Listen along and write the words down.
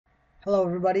Hello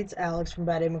everybody, it's Alex from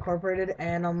Bad Aim Incorporated,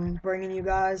 and I'm bringing you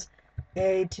guys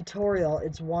a tutorial.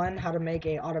 It's one, how to make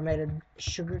a automated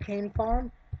sugarcane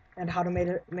farm, and how to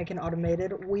make an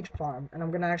automated wheat farm. And I'm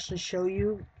going to actually show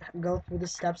you, go through the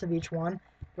steps of each one.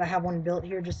 But I have one built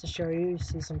here just to show you. You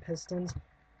see some pistons.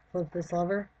 Flip this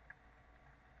lever.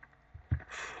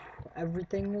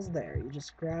 Everything is there. You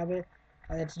just grab it.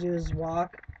 All you have to do is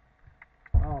walk.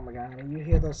 Oh my god, you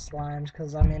hear those slimes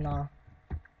because I'm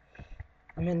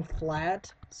in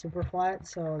flat, super flat,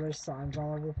 so there's slimes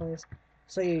all over the place.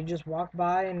 So you just walk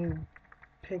by and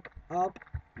pick up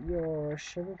your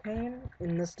sugarcane.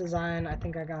 In this design, I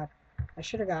think I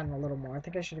should have gotten a little more. I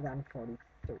think I should have gotten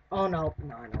 43. Oh no,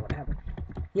 I know what happened.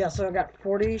 Yeah, so I got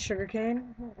 40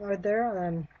 sugarcane right there,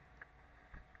 and then,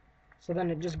 so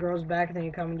then it just grows back, and then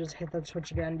you come and just hit that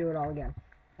switch again, do it all again.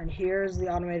 And here's the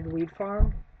automated wheat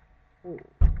farm. Ooh.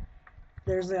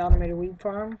 There's the automated wheat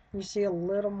farm. You see a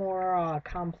little more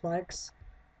complex,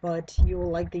 but you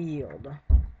will like the yield.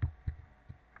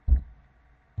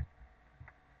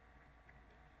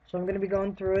 So I'm going to be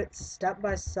going through it step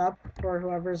by step for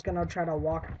whoever's going to try to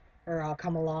walk or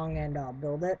come along and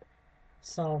build it.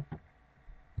 So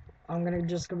I'm going to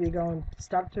just be going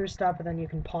step through step, and then you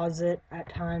can pause it at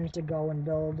times to go and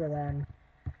build, and then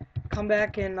come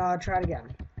back and try it again.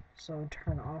 So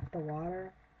turn off the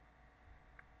water.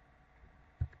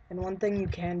 And one thing you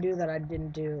can do that I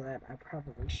didn't do that I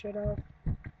probably should have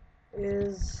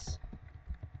is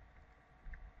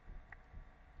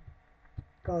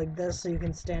go like this so you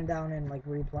can stand down and like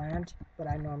replant, but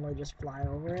I normally just fly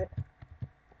over it.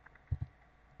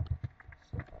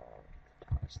 So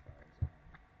toss those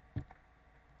in.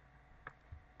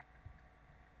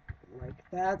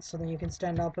 Like that, so then you can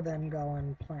stand up and then go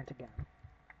and plant again.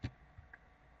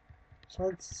 So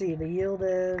let's see, the yield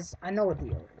is, I know what the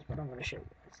yield is, but I'm going to show you guys.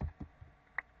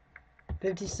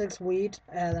 56 wheat,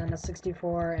 and then a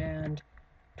 64 and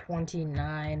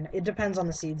 29. It depends on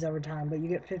the seeds every time, but you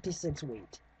get 56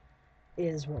 wheat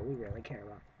is what we really care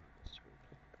about.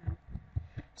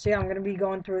 So yeah, I'm going to be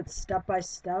going through it step by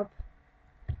step,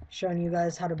 showing you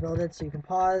guys how to build it, so you can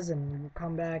pause and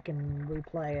come back and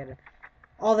replay it,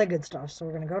 all that good stuff. So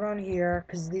we're going to go down here,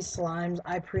 because these slimes,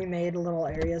 I pre-made little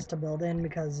areas to build in,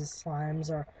 because these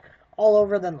slimes are all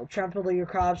over, then they'll trample your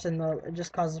crops, and it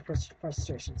just causes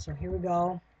frustration. So here we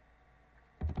go.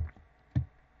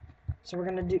 So we're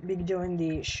going to be doing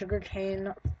the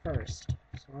sugarcane first.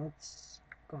 So let's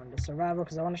go into survival,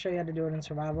 because I want to show you how to do it in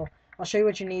survival. I'll show you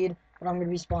what you need, but I'm going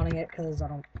to be spawning it, because I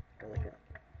don't really feel like it.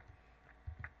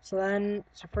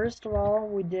 So first of all,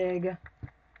 we dig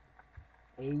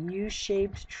a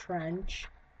U-shaped trench.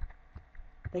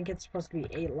 I think it's supposed to be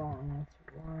 8 long.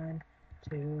 That's 1,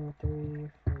 2, 3,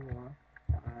 4,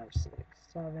 5, 6,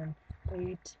 7,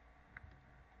 8.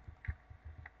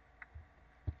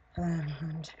 And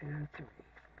 1, 2, 3,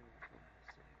 4, 5,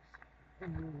 6,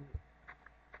 7,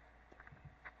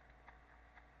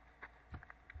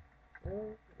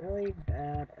 8. Really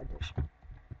bad addition.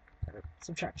 Or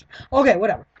subtraction. Okay,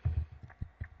 whatever.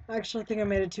 I actually think I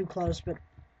made it too close, but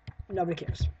nobody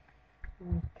cares.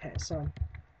 Okay, so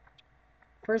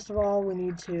first of all, we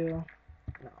need to...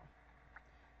 No.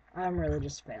 I'm really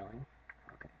just failing.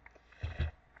 Okay.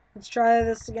 Let's try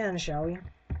this again, shall we?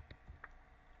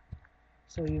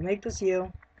 So you make this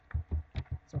U.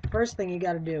 So first thing you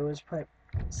gotta do is put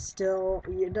still...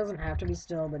 It doesn't have to be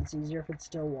still, but it's easier if it's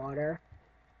still water.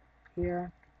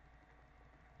 Here.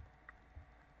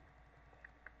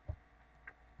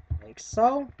 Like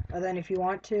so. And then if you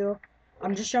want to...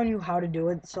 I'm just showing you how to do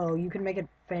it, so you can make it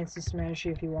fancy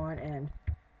smashy if you want, and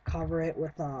cover it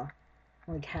with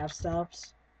like half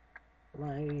steps,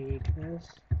 like this.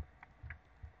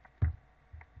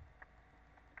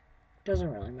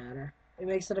 Doesn't really matter. It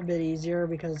makes it a bit easier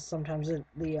because sometimes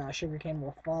the sugarcane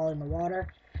will fall in the water,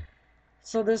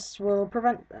 so this will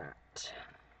prevent that.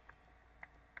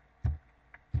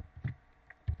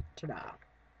 Ta-da!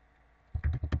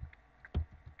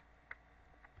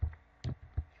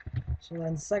 So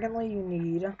then secondly, you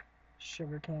need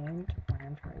sugarcane to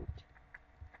plant right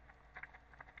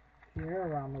here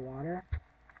around the water.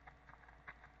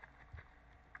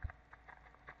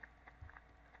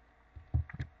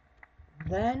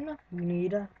 Then you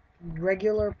need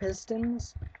regular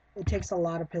pistons. It takes a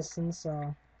lot of pistons,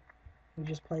 so you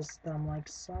just place them like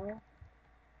so.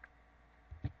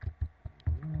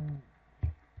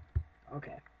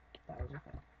 Okay, that was a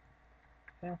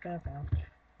fail. Fail.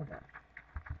 Okay.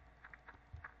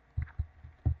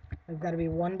 They've got to be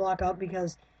one block up,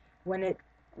 because when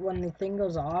the thing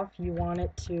goes off, you want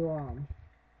it to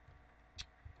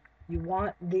you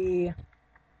want the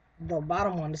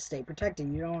bottom one to stay protected.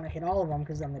 You don't want to hit all of them,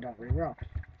 because then they don't regrow.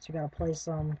 So you gotta place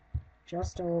them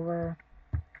just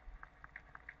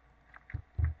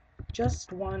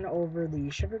one over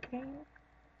the sugarcane.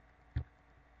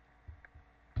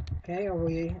 Okay, are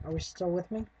we still with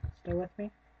me? Still with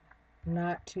me?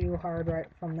 Not too hard right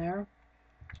from there.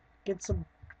 Gets a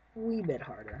wee bit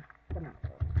harder, but not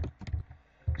really.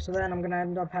 So then I'm gonna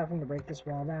end up having to break this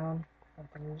wall down.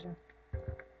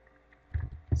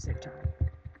 Save time.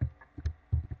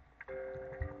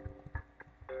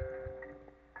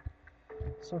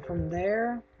 So from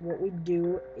there, what we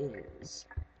do is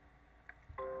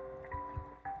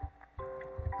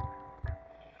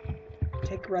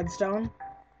take redstone,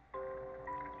 go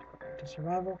back to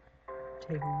survival,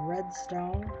 take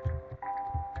redstone,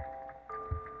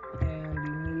 and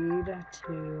you need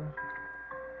to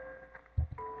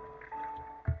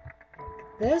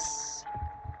like this.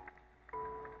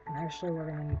 And actually, we're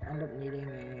gonna end up needing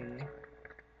a.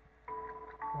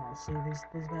 Well, see,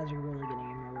 these guys are really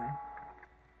getting in my way.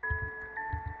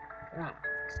 Ah,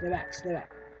 stay back, stay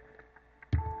back.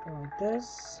 Go like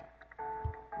this.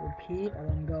 Repeat, and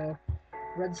then go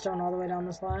redstone all the way down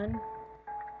this line.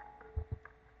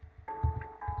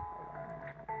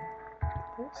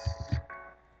 Like this.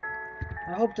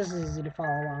 I hope this is easy to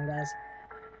follow along, guys.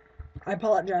 I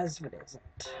apologize if it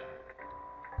isn't.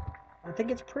 I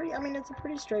think it's pretty, I mean, it's a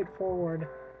pretty straightforward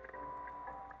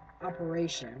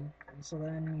operation. And so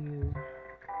then you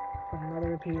put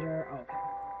another repeater. Oh, okay.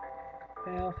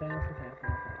 Fail, fail, fail, fail,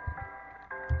 fail, fail.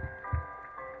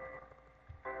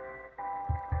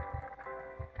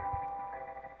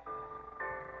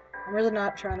 I'm really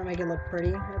not trying to make it look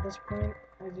pretty at this point,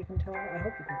 as you can tell. I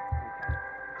hope you can. Okay.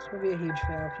 This will be a huge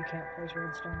fail if you can't place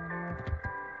redstone anymore.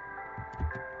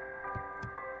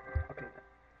 Okay.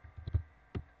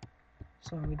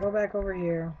 So we go back over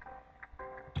here,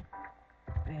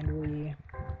 and we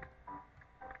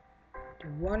do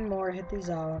one more, hit these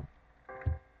out.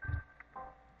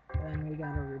 Then we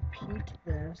gotta repeat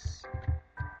this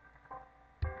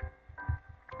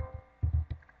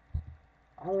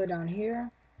all the way down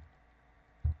here,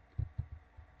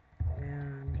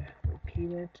 and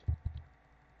repeat it.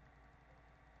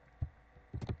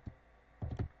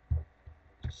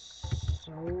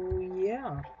 So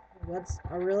yeah, that's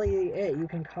really it. You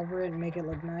can cover it and make it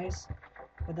look nice,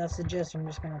 but that's the gist. I'm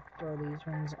just gonna throw these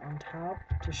ones on top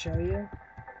to show you.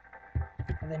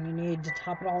 And then you need to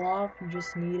top it all off. You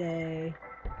just need a.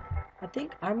 I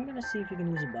think I'm gonna see if you can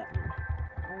use a button.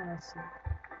 I wanna see.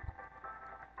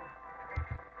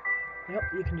 Yep,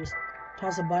 you can just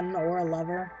toss a button or a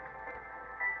lever,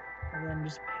 and then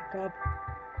just pick up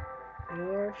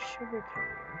your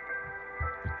sugarcane.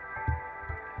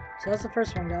 So that's the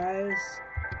first one, guys.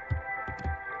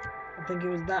 I think it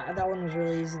was that one was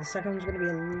really easy. The second one's gonna be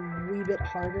a wee bit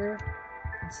harder.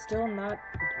 It's still not,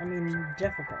 I mean,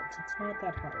 difficult. It's not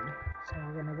that hard. So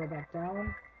we're gonna go back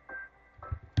down.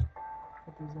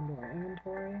 Put these into our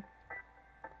inventory.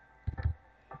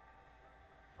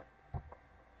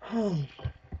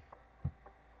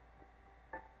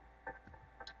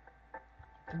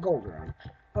 The gold room.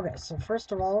 Okay, so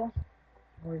first of all,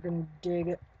 we're gonna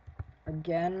dig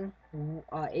again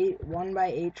 1 by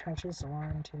 8 trenches. So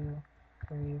 1, 2,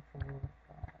 3, 4,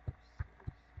 5, 6,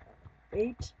 7,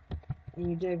 8, and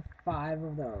you dig 5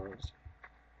 of those.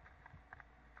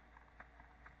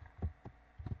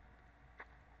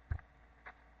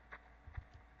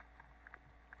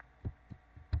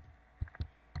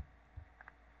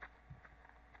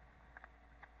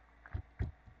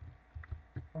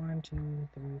 One, two,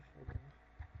 three,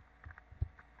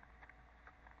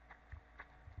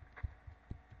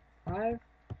 four, 5.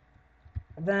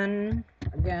 Then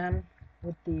again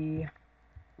with the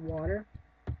water.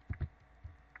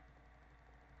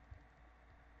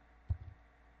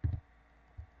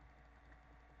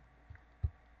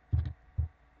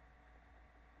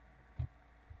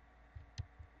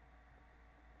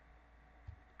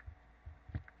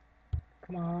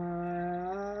 Come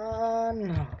on.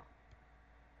 No.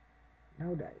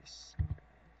 No dice.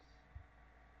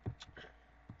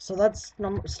 So that's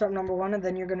step number 1, and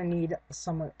then you're gonna need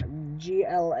some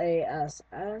GLASS.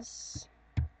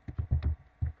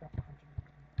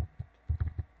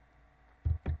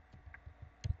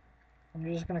 And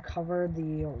you're just gonna cover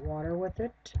the water with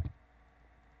it.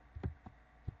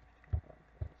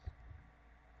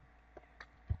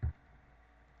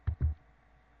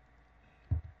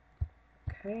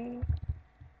 Okay.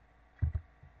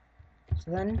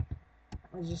 So then,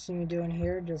 as you see me doing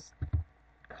here, just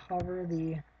cover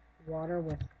the water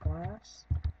with glass.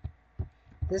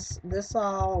 This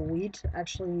wheat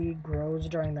actually grows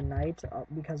during the night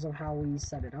because of how we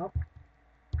set it up.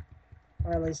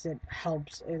 or at least it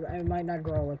helps. It might not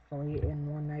grow like fully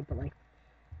in one night, but like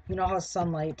you know how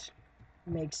sunlight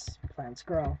makes plants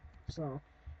grow. So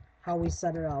how we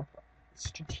set it up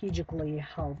strategically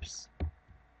helps.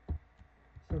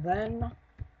 So then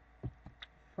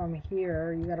from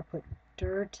here you gotta put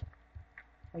dirt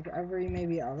like every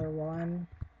maybe other one.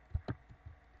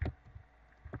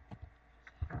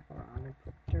 Hop around and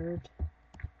put dirt.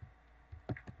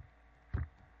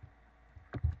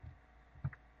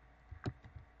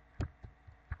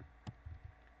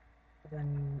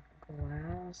 Then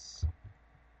glass.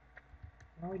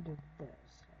 Now we did this.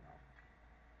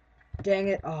 Dang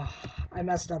it. Oh, I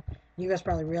messed up. You guys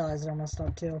probably realized I messed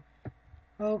up too.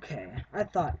 Okay. I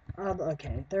thought.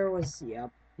 Okay. There was.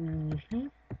 Yep.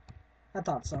 I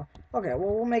thought so. Okay.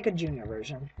 Well, we'll make a junior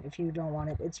version if you don't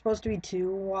want it. It's supposed to be 2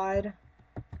 wide.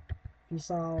 You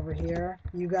saw over here.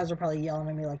 You guys are probably yelling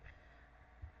at me like,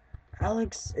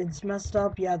 Alex, it's messed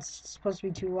up. Yeah, it's supposed to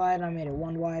be 2 wide. I made it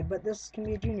 1 wide, but this can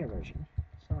be a junior version.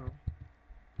 So,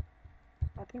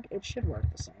 I think it should work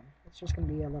the same. It's just going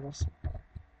to be a little smaller.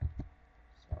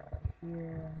 So,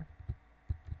 here.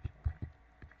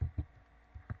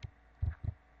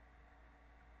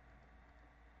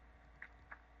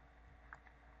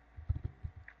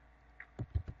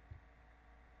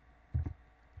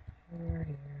 Here.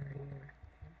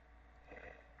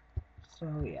 So,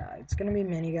 yeah, it's going to be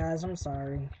mini, guys. I'm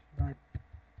sorry, but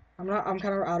I'm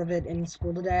kind of out of it. In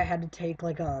school today, I had to take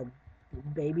like a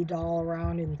baby doll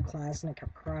around in class, and it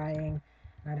kept crying.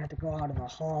 And I'd have to go out in the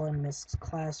hall and miss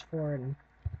class for it, and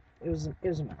it was a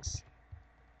mess.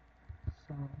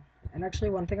 So, and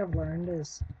actually, one thing I've learned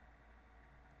is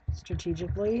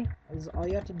strategically is all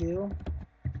you have to do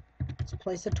is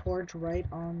place a torch right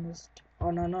on this.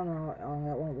 Oh no, that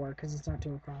won't work because it's not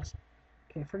 2 across.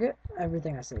 Okay, forget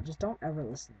everything I said. Just don't ever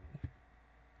listen to me.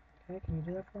 Okay, can you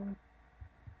do that for me?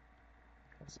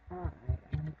 Because I am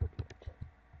an idiot.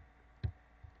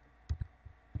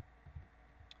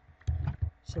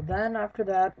 So then after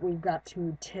that, we've got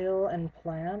to till and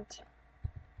plant.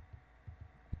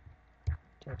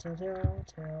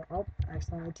 Till. Oh,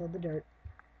 accidentally tilled the dirt.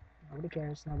 Nobody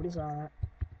cares. Nobody saw that.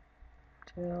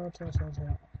 Till.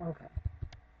 Okay.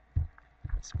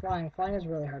 It's flying. Flying is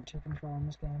really hard to control in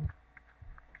this game.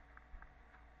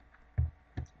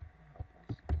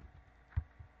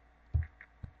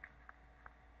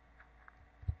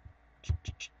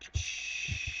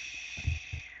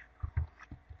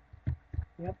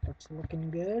 Yep, that's looking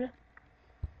good.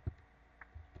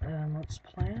 And let's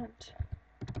plant.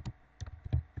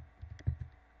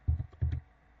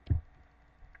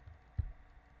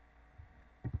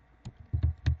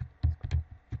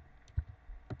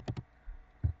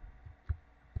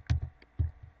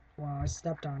 Wow, I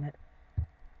stepped on it.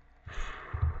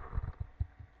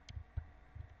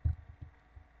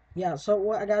 Yeah, so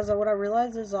what, guys, what I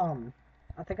realized is, I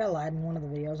think I lied in one of the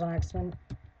videos on accident.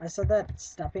 I said that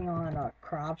stepping on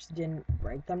crops didn't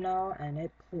break them now, and it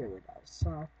clearly does.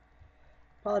 So,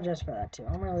 apologize for that too.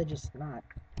 I'm really just not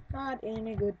in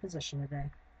a good position today.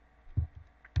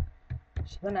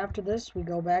 So then after this, we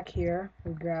go back here.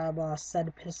 We grab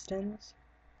said pistons.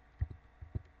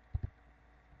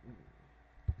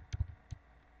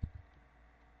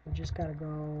 We just gotta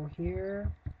go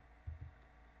here.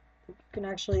 You can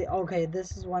actually, okay,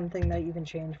 this is one thing that you can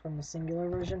change from the singular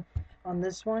version. On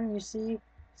this one, you see,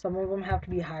 some of them have to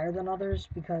be higher than others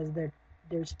because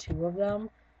there's 2 of them.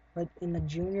 But in the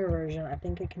junior version, I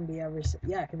think it can be every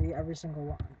single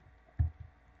one.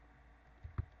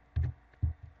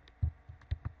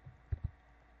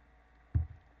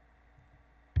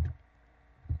 It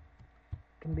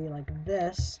can be like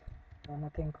this, and I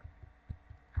think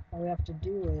all we have to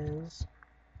do is,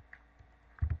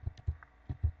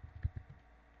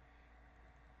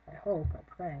 I hope, I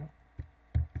pray,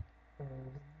 is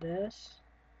this.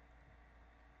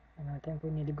 And I think we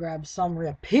need to grab some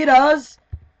repeaters.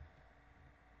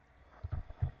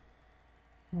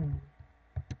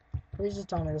 Please just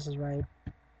tell me this is right,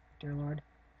 dear Lord.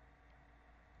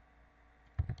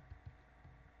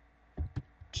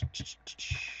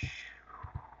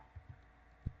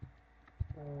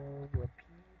 We'll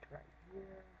repeat right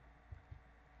here.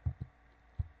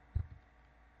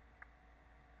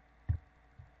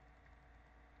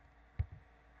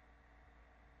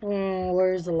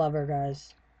 Where's the lever,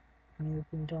 guys? You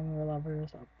can tell me where the lever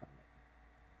is. Up front.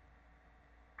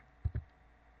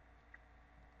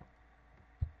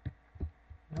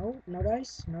 No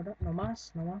dice, no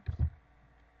mas.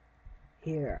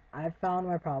 Here, I found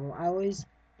my problem. I always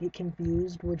get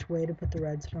confused which way to put the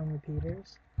redstone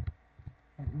repeaters.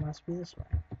 It must be this way.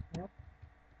 Yep. .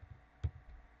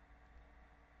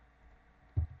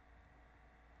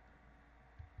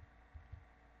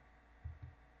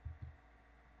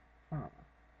 Huh.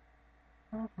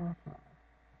 I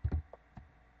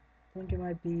think it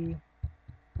might be...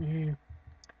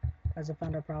 Guys, I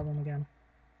found our problem again.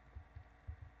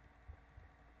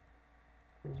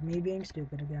 It was me being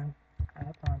stupid again. I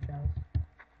apologize.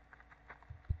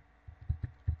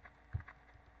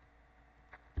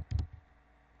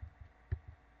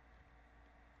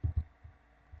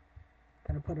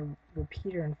 Gotta put a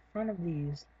repeater in front of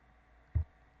these.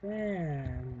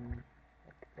 Then,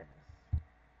 like this.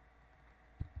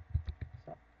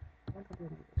 So, what do we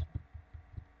do this one?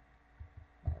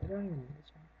 No, we don't even need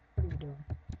this one. What are you doing?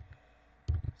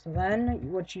 So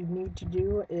then, what you need to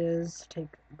do is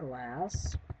take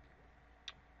glass.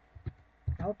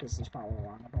 I hope this is following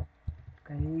along.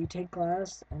 Okay, you take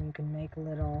glass and you can make a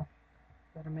little,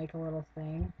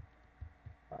 thing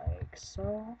like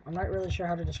so. I'm not really sure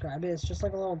how to describe it. It's just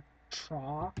like a little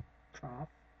trough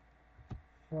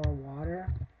for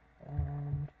water,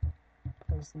 and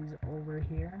place these over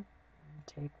here. And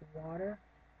take water,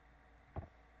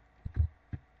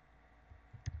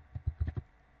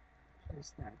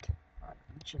 place that on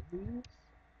each of these,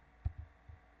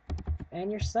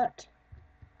 and you're set.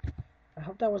 I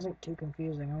hope that wasn't too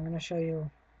confusing. I'm gonna show you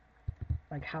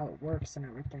like how it works and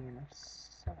everything in a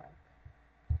sec.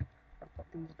 I'll put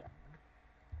these down.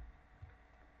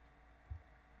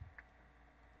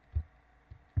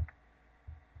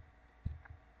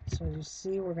 So as you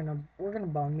see, we're gonna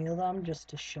bone meal them just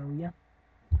to show you.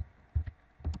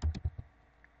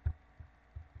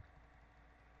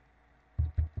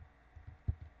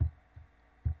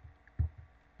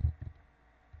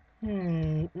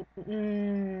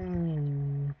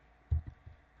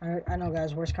 I know,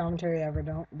 guys, worst commentary ever.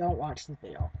 Don't watch this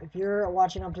video. If you're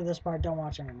watching up to this part, don't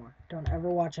watch anymore. Don't ever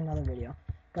watch another video.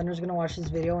 Gunner's gonna watch this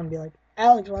video and be like,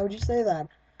 Alex, why would you say that?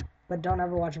 But don't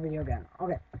ever watch a video again.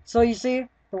 Okay, so you see,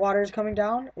 the water is coming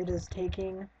down. It is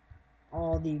taking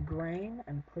all the grain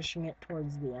and pushing it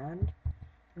towards the end.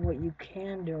 And what you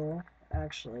can do,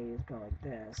 actually, is go like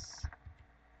this.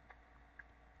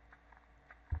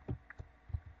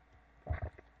 Go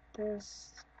like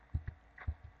this.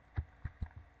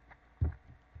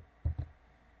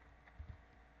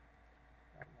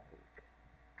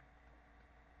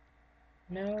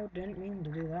 No, didn't mean to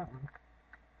do that one.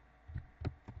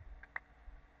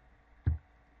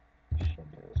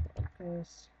 Should do is like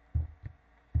this.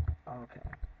 Okay,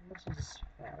 this is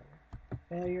failure.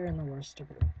 Failure in the worst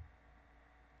degree.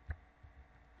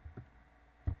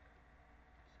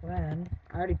 So then,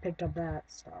 I already picked up that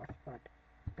stuff, but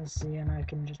let's see, and I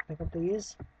can just pick up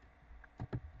these.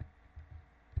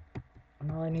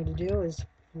 And all I need to do is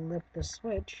flip the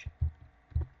switch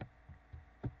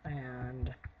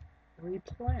and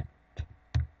replant.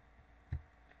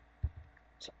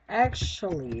 So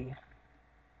actually,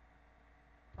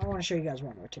 I want to show you guys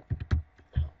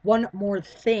one more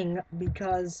thing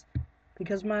because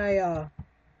my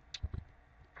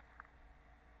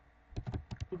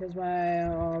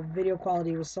video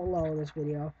quality was so low this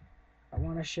video. I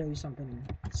want to show you something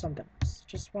else.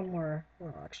 Just one more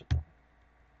little extra thing.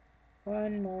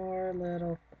 One more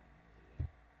little thing.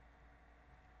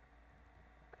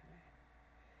 Okay.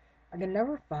 I can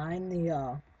never find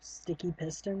the sticky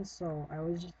pistons, so I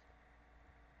always just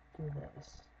do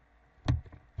this.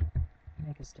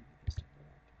 Make a sticky piston.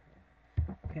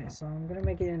 Okay, so I'm gonna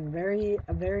make it in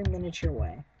a very miniature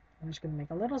way. I'm just gonna make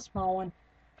a little small one,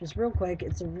 just real quick.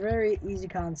 It's a very easy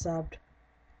concept.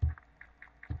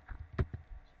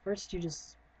 First, you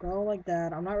just go like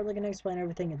that. I'm not really gonna explain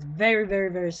everything. It's very, very,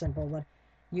 very simple, but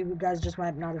you guys just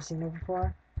might not have seen it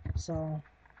before. So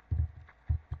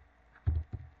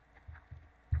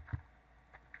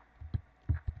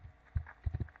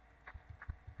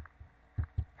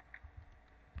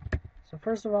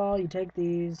first of all, you take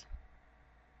these.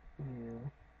 You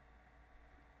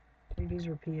take these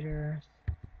repeaters.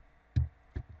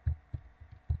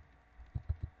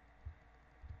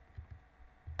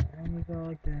 And you go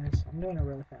like this. I'm doing it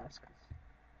really fast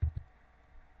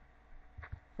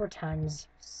for time's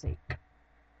sake.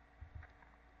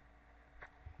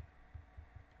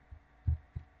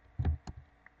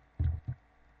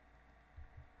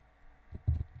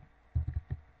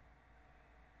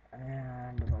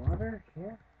 And the lever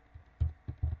here.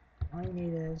 All you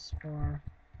need is for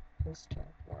this to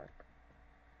work.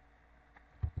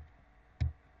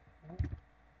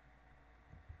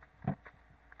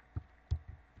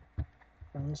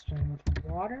 Fill this in with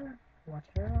water.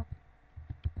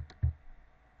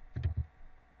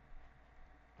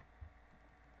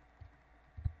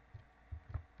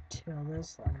 Till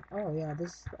this line. Oh yeah,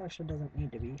 this actually doesn't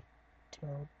need to be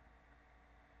tilled.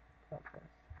 Okay.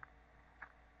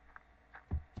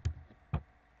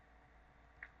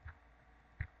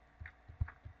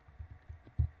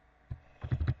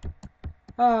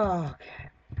 Okay.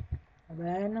 And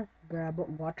then grab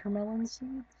watermelon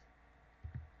seeds.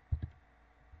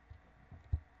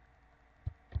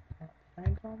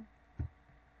 Thank them.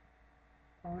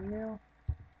 Cornmeal.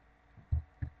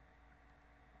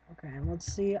 Okay, and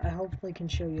let's see. I hopefully can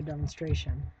show you a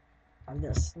demonstration of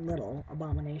this little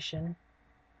abomination.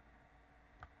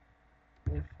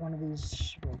 If one of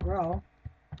these will grow.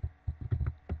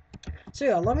 So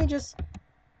yeah, let me just.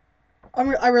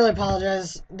 I really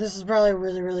apologize. This is probably a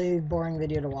really boring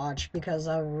video to watch because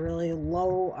I'm really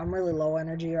low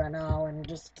energy right now and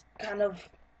just kind of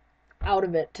out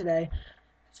of it today.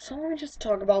 So let me just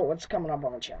talk about what's coming up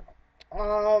on the channel.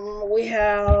 We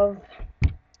have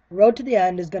Road to the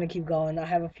End is gonna keep going. I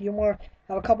have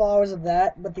a couple hours of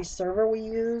that, but the server we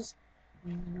use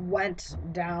went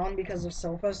down because of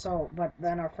Sofa, but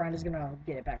then our friend is gonna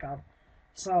get it back up.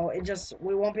 So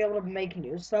we won't be able to make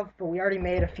new stuff, but we already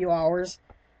made a few hours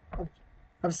of,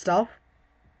 of stuff.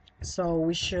 So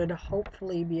we should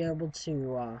hopefully be able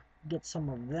to get some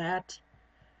of that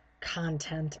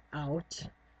content out.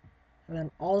 And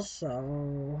then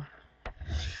also,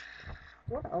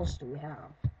 what else do we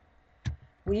have?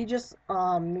 We just,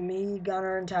 me,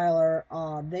 Gunnar, and Tyler,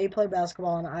 they play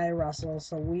basketball and I wrestle,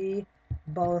 so we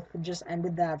both just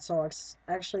ended that. So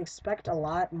actually expect a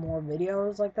lot more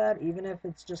videos like that, even if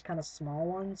it's just kind of small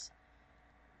ones.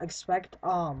 Expect,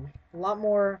 a lot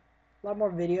more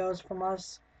videos from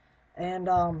us, and,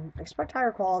 expect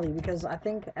higher quality, because I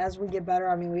think as we get better,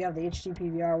 I mean, we have the HD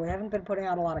PVR, we haven't been putting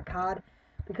out a lot of COD,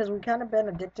 because we've kind of been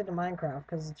addicted to Minecraft,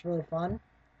 because it's really fun.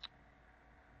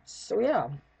 So yeah.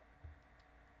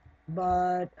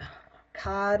 But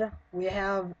COD,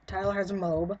 Tyler has a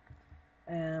MOB,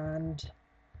 and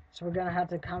so we're gonna have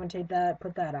to commentate that,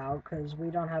 put that out, because we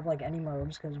don't have like any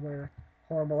MOBs, because we're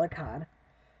horrible at COD.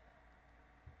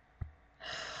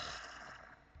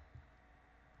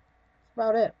 That's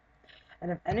about it.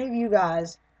 And if any of you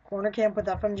guys corner camp with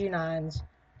FMG9s,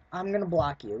 I'm gonna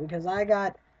block you, because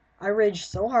I raged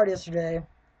so hard yesterday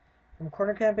from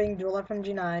corner camping dual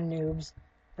FMG9 noobs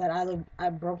that I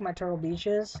broke my Turtle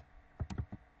Beaches,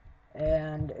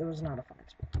 and it was not a fun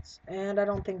experience. And I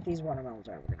don't think these watermelons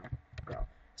are ever gonna grow.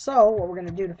 So what we're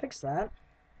gonna do to fix that,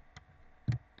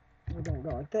 we're gonna go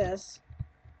like this.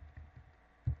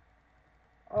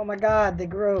 Oh my god, they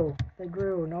grew. They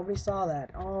grew. Nobody saw that.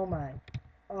 Oh my.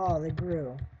 Oh, they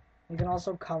grew. You can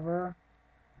also cover.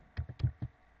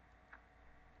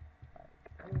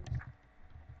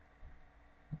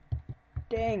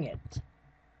 Dang it.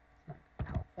 Not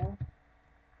helpful.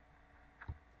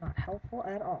 Not helpful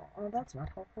at all. Oh, that's not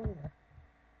helpful either.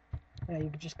 Yeah, you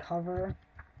could just cover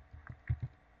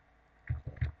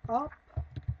up.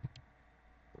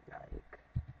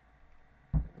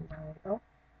 Oh.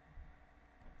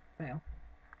 Fail.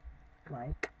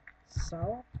 Like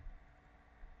so.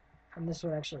 And this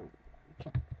would actually. You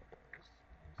can't.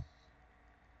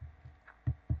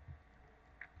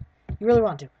 You really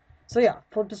want to. So yeah,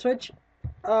 flip the switch.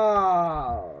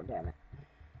 Oh, damn it.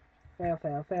 Fail,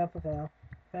 fail, fail, fail, fail.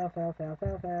 Fail, fail, fail,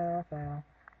 fail, fail, fail.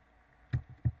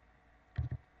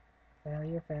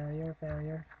 Failure, failure,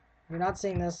 failure. You're not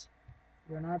seeing this.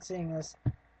 You're not seeing this.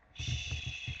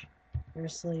 Shh. You're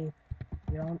asleep.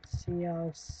 You don't see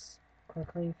us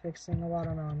quickly fixing the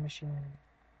watermelon machine.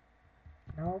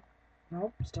 Nope.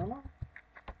 Nope. Still not.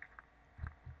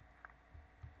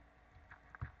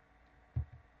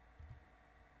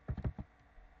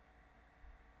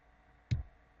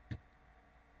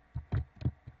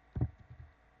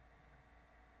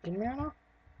 Kidding me right now?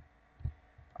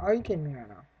 Are you kidding me right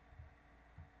now?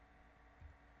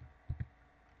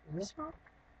 Is this not?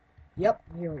 Yep.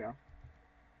 Here we go.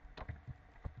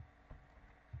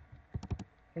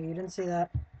 Okay, you didn't see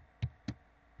that.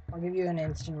 I'll give you an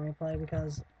instant replay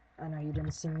because I know you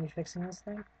didn't see me fixing this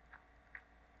thing.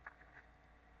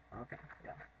 Okay,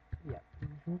 yeah. Yeah.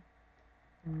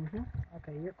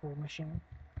 Okay, you're cool, machine.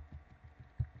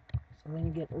 So then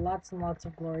you get lots and lots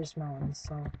of glorious melons.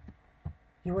 So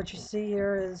what you see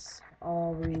here is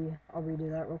I'll redo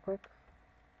that real quick.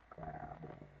 Grab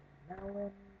a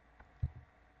melon.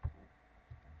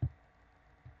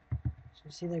 So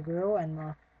you see they grew and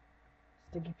the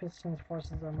sticky pistons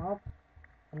forces them up.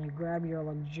 And you grab your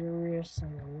luxurious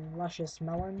and luscious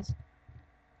melons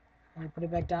and you put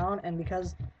it back down, and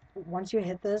because once you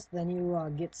hit this, then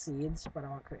you get seeds, but I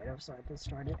want creative, so I just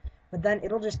started. But then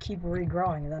it'll just keep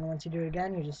regrowing, and then once you do it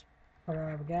again, you just put it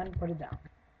up again, put it down.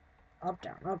 Up,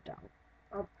 down, up, down,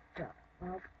 up, down,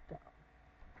 up, down.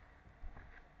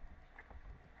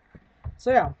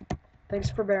 So yeah, thanks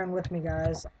for bearing with me,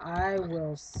 guys. I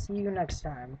will see you next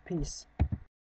time. Peace.